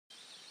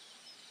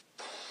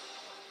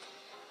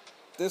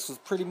this was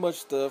pretty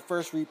much the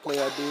first replay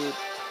I did.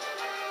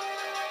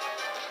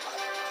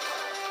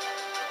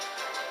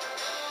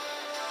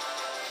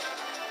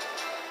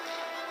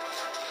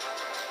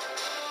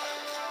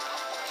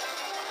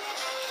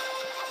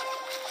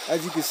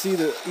 As you can see,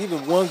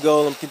 even one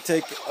golem can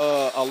take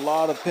a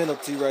lot of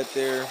penalty right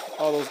there.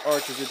 All those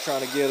archers are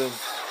trying to get him.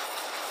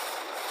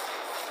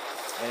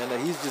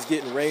 And he's just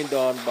getting rained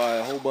on by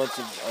a whole bunch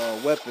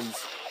of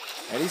weapons.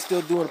 And he's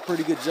still doing a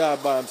pretty good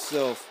job by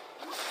himself.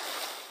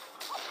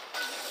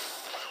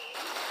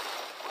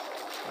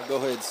 I'll go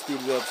ahead and speed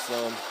it up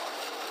some.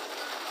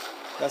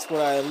 That's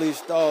when I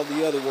unleashed all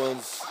the other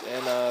ones.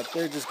 And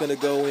they're just going to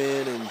go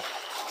in and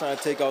try and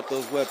take out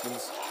those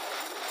weapons.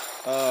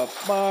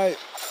 My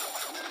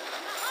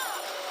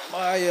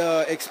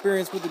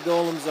experience with the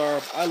golems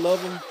are, I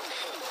love them.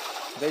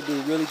 They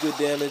do really good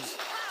damage.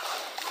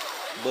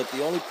 But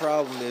the only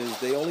problem is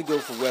they only go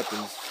for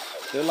weapons.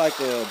 They're like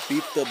a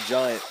beefed up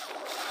giant.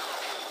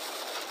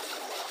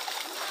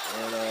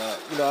 And,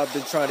 you know, I've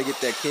been trying to get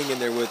that king in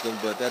there with him,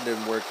 but that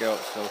didn't work out.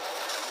 So,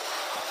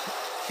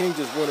 king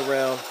just went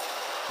around.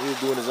 He was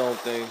doing his own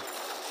thing.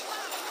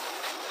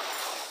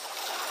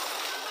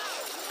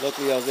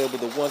 Luckily, I was able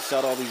to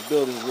one-shot all these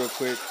buildings real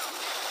quick.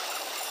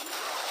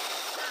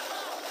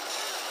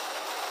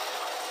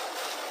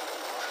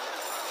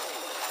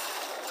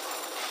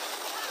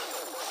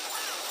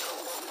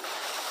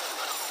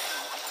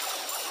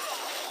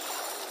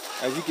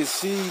 As you can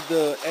see,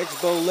 the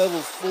X-Bow level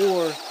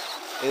 4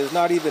 is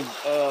not even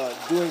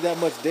doing that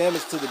much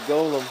damage to the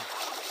golem.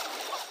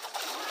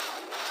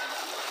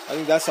 I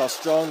think that's how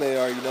strong they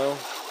are, you know.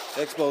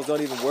 X-Bows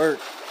don't even work.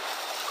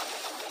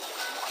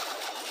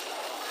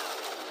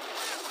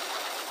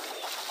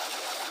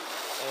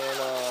 And,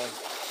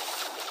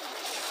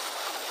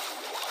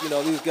 you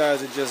know, these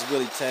guys are just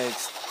really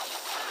tanks.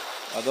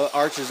 The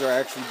archers are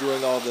actually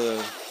doing all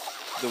the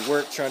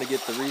work trying to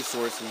get the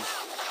resources.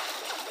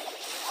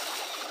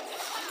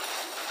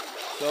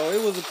 So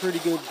it was a pretty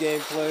good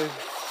gameplay.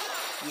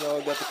 You know,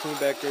 I got the queen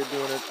back there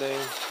doing her thing.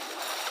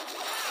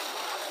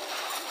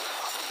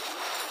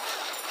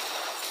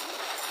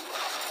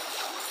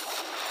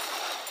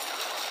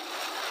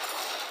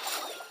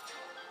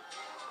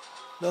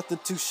 Nothing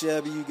too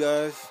shabby, you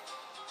guys.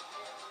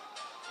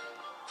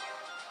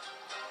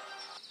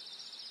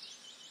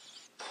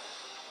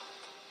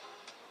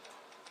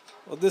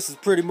 Well, this is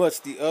pretty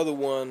much the other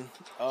one.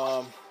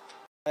 I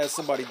had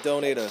somebody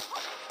donate a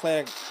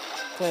clan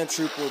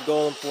trooper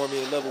golem for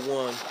me at level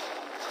 1.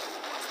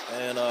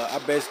 And I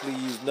basically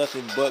used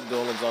nothing but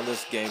golems on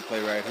this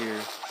gameplay right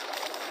here.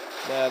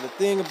 Now, the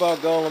thing about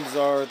golems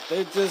are,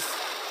 they're just,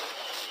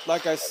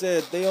 like I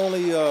said, they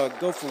only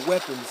go for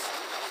weapons.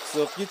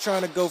 So if you're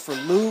trying to go for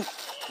loot,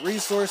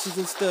 resources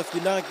and stuff,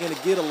 you're not going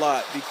to get a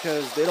lot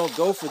because they don't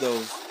go for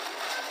those.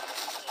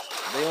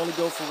 They only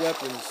go for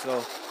weapons.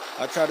 So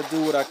I try to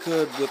do what I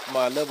could with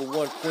my level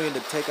 1 queen to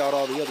take out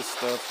all the other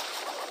stuff.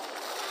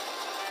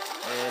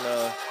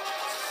 And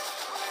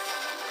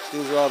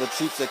these are all the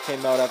troops that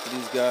came out after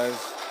these guys.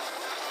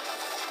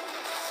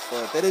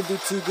 But they didn't do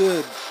too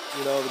good.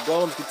 You know, the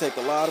golems can take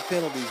a lot of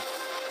penalty.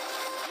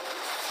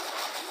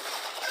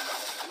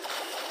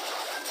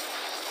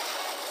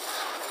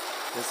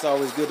 It's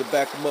always good to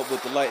back them up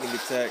with the lightning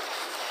attack.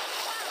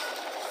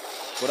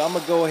 But I'm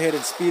going to go ahead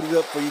and speed it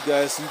up for you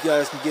guys so you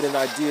guys can get an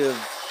idea of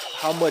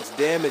how much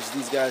damage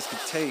these guys can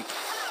take.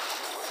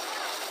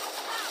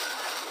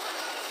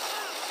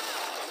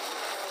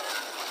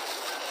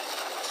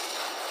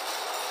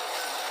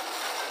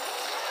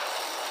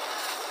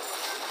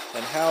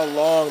 And how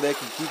long they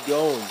can keep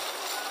going.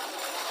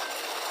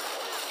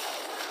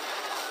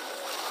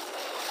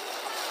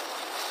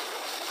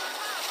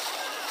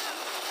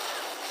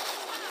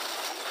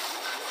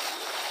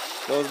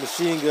 Those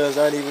machine guns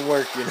aren't even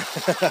working.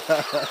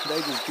 They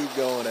just keep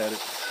going at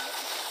it.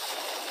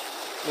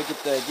 Look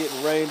at that,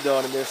 getting rained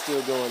on and they're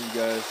still going, you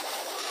guys.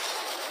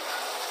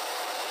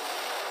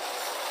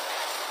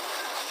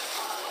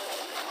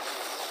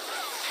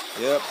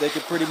 Yep, they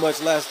could pretty much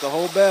last the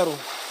whole battle.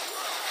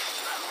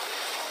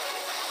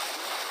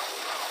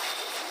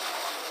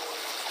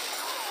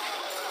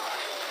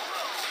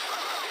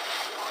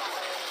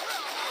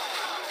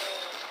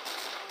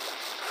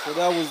 So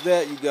that was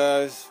that, you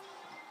guys.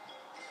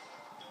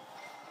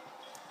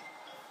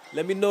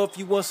 Let me know if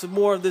you want some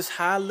more of this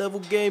high-level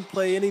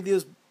gameplay, any of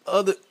this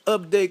other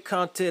update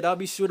content. I'll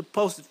be sure to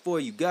post it for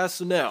you. Guys,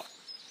 so now.